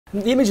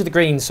The image of the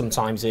Greens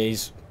sometimes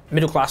is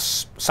middle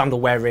class,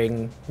 sandal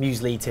wearing,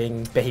 muesli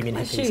eating, bohemian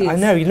hippies. Shoes. I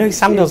know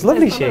sandals,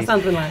 lovely shoes.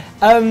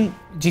 Do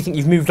you think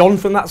you've moved on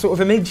from that sort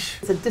of image?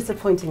 It's a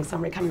disappointing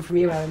summary coming from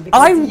you, Owen,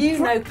 because you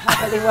know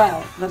perfectly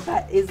well that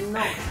that is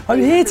not.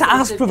 I'm here to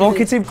ask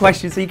provocative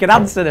questions so you can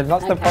answer them,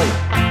 that's the point.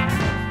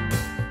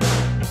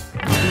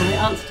 The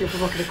answer to your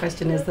provocative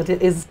question is that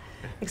it is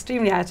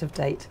extremely out of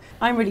date.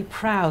 I'm really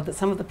proud that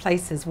some of the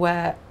places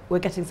where we're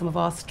getting some of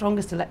our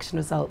strongest election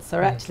results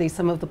are actually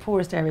some of the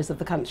poorest areas of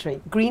the country.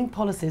 Green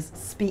policies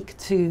speak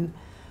to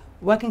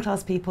working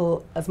class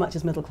people as much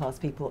as middle class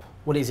people.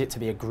 What is it to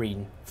be a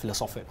Green,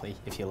 philosophically,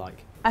 if you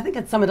like? I think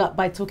I'd sum it up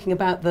by talking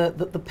about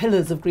the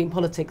pillars of green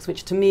politics,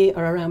 which to me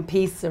are around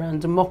peace,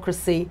 around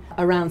democracy,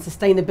 around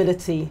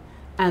sustainability,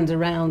 and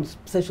around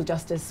social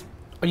justice.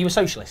 Are you a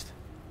socialist?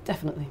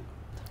 Definitely.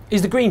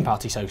 Is the Green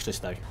Party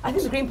socialist, though? I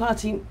think the Green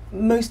Party,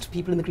 most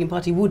people in the Green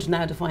Party would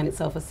now define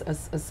itself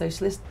as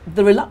socialist.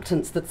 The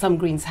reluctance that some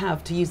Greens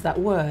have to use that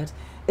word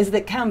is that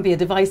it can be a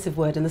divisive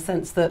word in the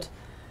sense that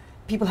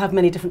people have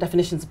many different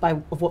definitions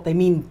of what they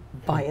mean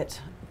by it.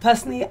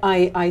 Personally,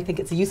 I think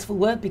it's a useful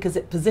word because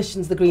it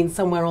positions the Greens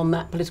somewhere on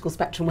that political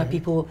spectrum where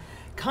people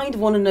kind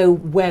of want to know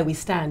where we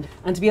stand,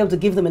 and to be able to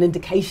give them an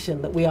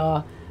indication that we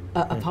are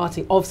a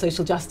party of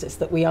social justice,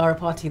 that we are a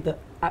party that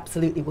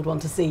absolutely would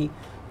want to see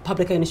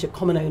public ownership,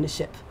 common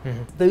ownership.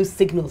 Those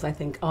signals, I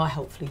think, are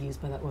helpfully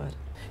used by that word.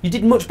 You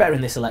did much better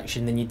in this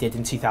election than you did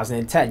in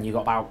 2010. You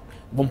got about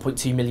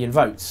 1.2 million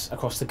votes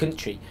across the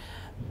country.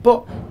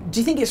 But do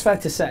you think it's fair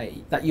to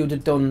say that you would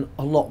have done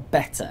a lot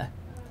better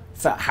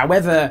for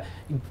however,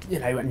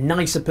 a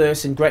nicer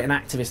person, great an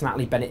activist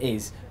Natalie Bennett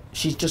is,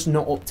 she's just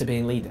not up to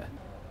being leader?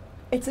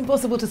 It's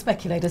impossible to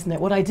speculate, isn't it?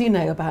 What I do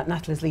know about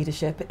Natalie's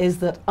leadership is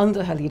that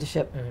under her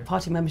leadership,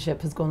 party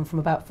membership has gone from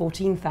about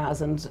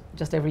 14,000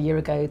 just over a year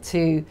ago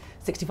to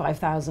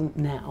 65,000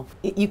 now.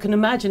 You can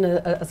imagine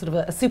a sort of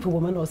a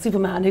superwoman or a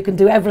superman who can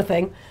do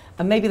everything,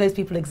 and maybe those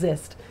people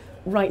exist.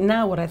 Right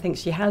now, what I think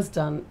she has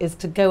done is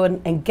to go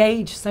and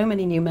engage so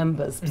many new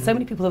members. So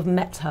many people have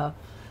met her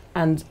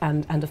and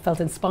have felt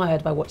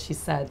inspired by what she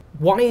said.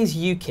 Why is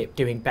UKIP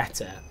doing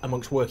better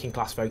amongst working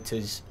class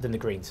voters than the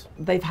Greens?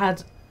 They've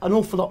had an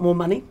awful lot more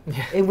money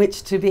in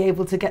which to be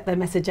able to get their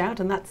message out,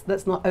 and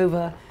let's not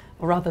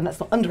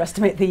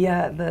underestimate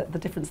the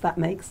difference that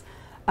makes.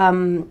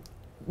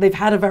 They've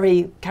had a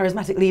very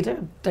charismatic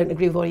leader. Don't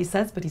agree with what he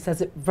says, but he says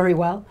it very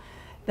well.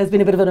 There's been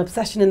a bit of an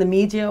obsession in the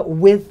media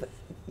with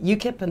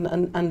UKIP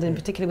and in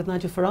particular with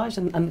Nigel Farage,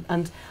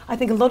 and I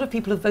think a lot of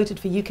people have voted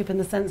for UKIP in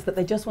the sense that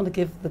they just want to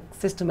give the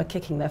system a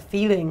kicking. They're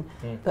feeling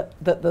that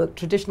the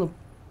traditional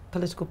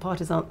political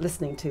parties aren't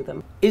listening to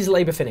them. Is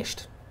Labour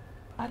finished?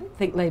 I don't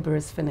think Labour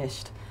is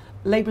finished.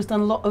 Labour's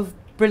done a lot of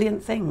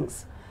brilliant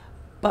things.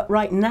 But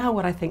right now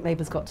what I think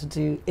Labour's got to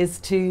do is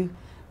to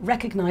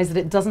recognise that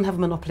it doesn't have a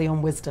monopoly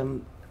on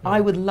wisdom.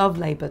 I would love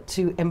Labour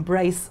to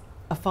embrace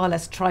a far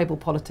less tribal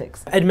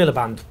politics. Ed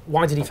Miliband,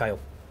 why did he fail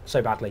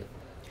so badly?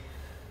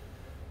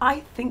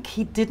 I think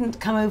he didn't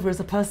come over as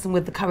a person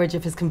with the courage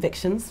of his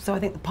convictions. So I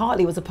think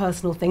partly it was a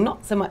personal thing,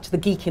 not so much the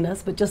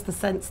geekiness, but just the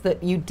sense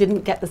that you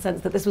didn't get the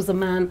sense that this was a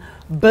man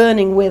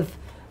burning with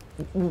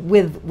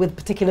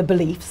particular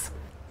beliefs,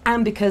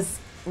 and because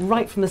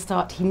right from the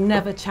start he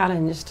never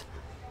challenged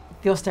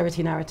the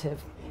austerity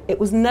narrative. It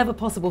was never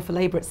possible for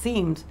Labour, it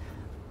seemed,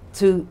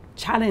 to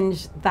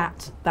challenge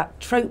that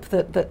trope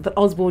that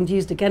Osborne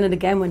used again and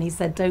again when he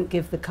said, don't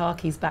give the car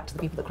keys back to the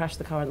people that crashed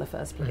the car in the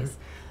first place.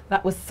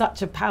 That was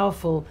such a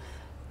powerful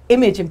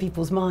image in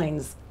people's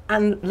minds,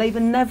 and Labour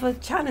never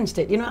challenged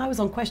it. I was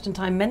on Question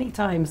Time many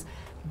times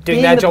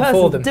doing their job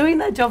for them. Doing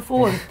their job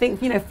for them,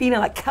 feeling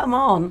like, come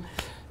on,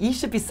 you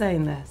should be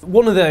saying this.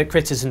 One of the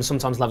criticisms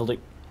sometimes levelled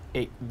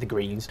at the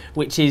Greens,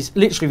 which is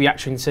literally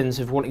reaction in terms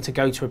of wanting to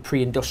go to a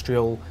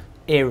pre-industrial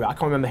era. I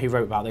can't remember who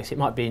wrote about this. It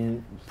might have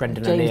been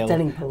Brendan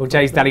O'Neill or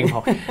James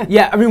Denningpole.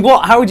 Yeah, I mean,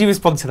 how would you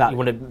respond to that? You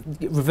want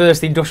to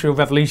reverse the Industrial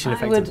Revolution,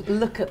 effectively? I would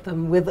look at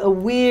them with a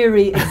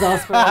weary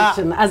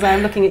exasperation, as I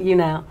am looking at you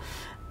now,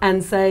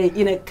 and say,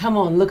 come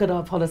on, look at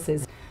our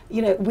policies.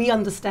 We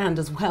understand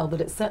as well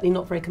that it's certainly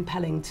not very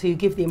compelling to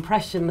give the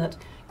impression that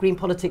green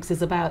politics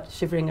is about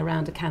shivering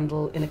around a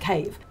candle in a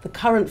cave. The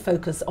current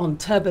focus on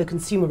turbo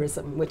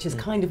consumerism, which is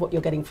kind of what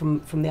you're getting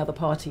from the other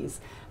parties,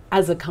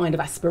 as a kind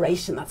of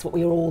aspiration, that's what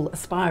we're all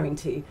aspiring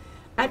to,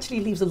 actually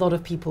leaves a lot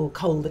of people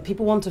cold. That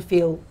people want to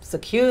feel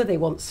secure, they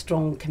want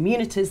strong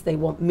communities, they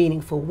want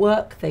meaningful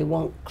work, they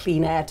want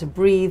clean air to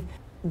breathe.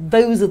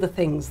 Those are the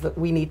things that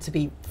we need to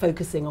be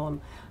focusing on.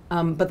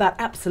 But that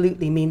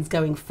absolutely means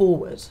going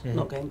forward,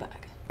 not going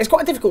back. It's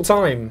quite a difficult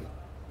time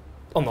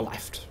on the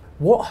left.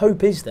 What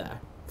hope is there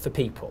for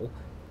people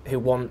who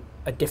want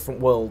a different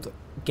world,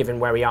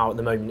 given where we are at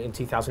the moment in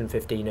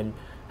 2015 and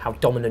how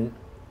dominant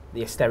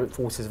the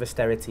forces of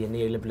austerity and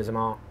neoliberalism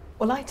are?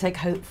 Well, I take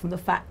hope from the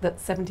fact that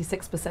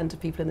 76% of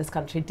people in this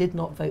country did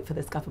not vote for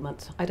this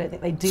government. I don't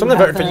think they do. Some of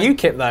them voted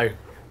for UKIP, though.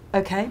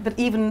 Okay, but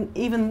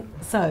even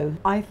so,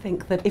 I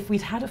think that if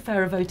we'd had a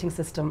fairer voting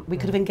system, we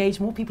could have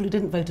engaged more people who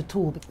didn't vote at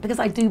all. Because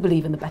I do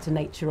believe in the better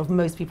nature of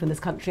most people in this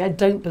country. I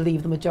don't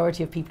believe the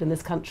majority of people in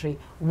this country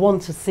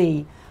want to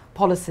see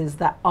policies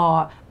that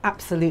are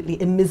absolutely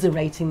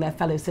immiserating their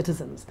fellow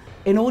citizens.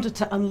 In order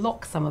to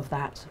unlock some of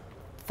that,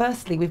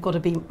 firstly, we've got to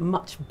be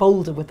much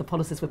bolder with the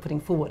policies we're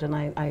putting forward, and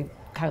I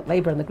count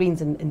Labour and the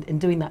Greens in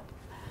doing that.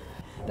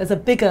 There's a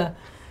bigger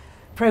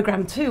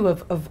programme too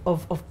of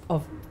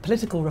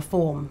political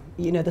reform,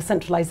 you know, the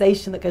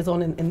centralisation that goes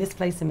on in this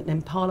place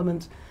in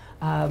Parliament,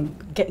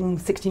 getting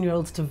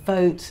 16-year-olds to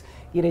vote,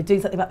 you know, doing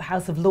something about the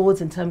House of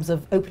Lords in terms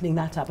of opening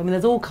that up. I mean,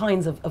 there's all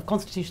kinds of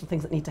constitutional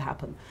things that need to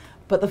happen.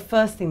 But the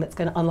first thing that's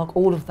going to unlock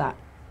all of that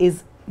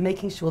is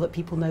making sure that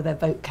people know their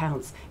vote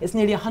counts. It's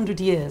nearly 100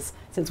 years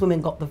since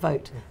women got the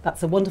vote.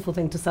 That's a wonderful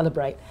thing to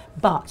celebrate.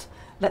 But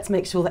let's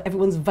make sure that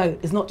everyone's vote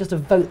is not just a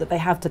vote that they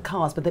have to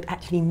cast, but that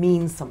actually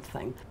means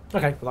something.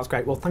 Okay, well that's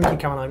great. Well, thank you,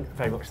 Caroline,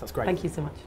 very much. That's great. Thank you so much.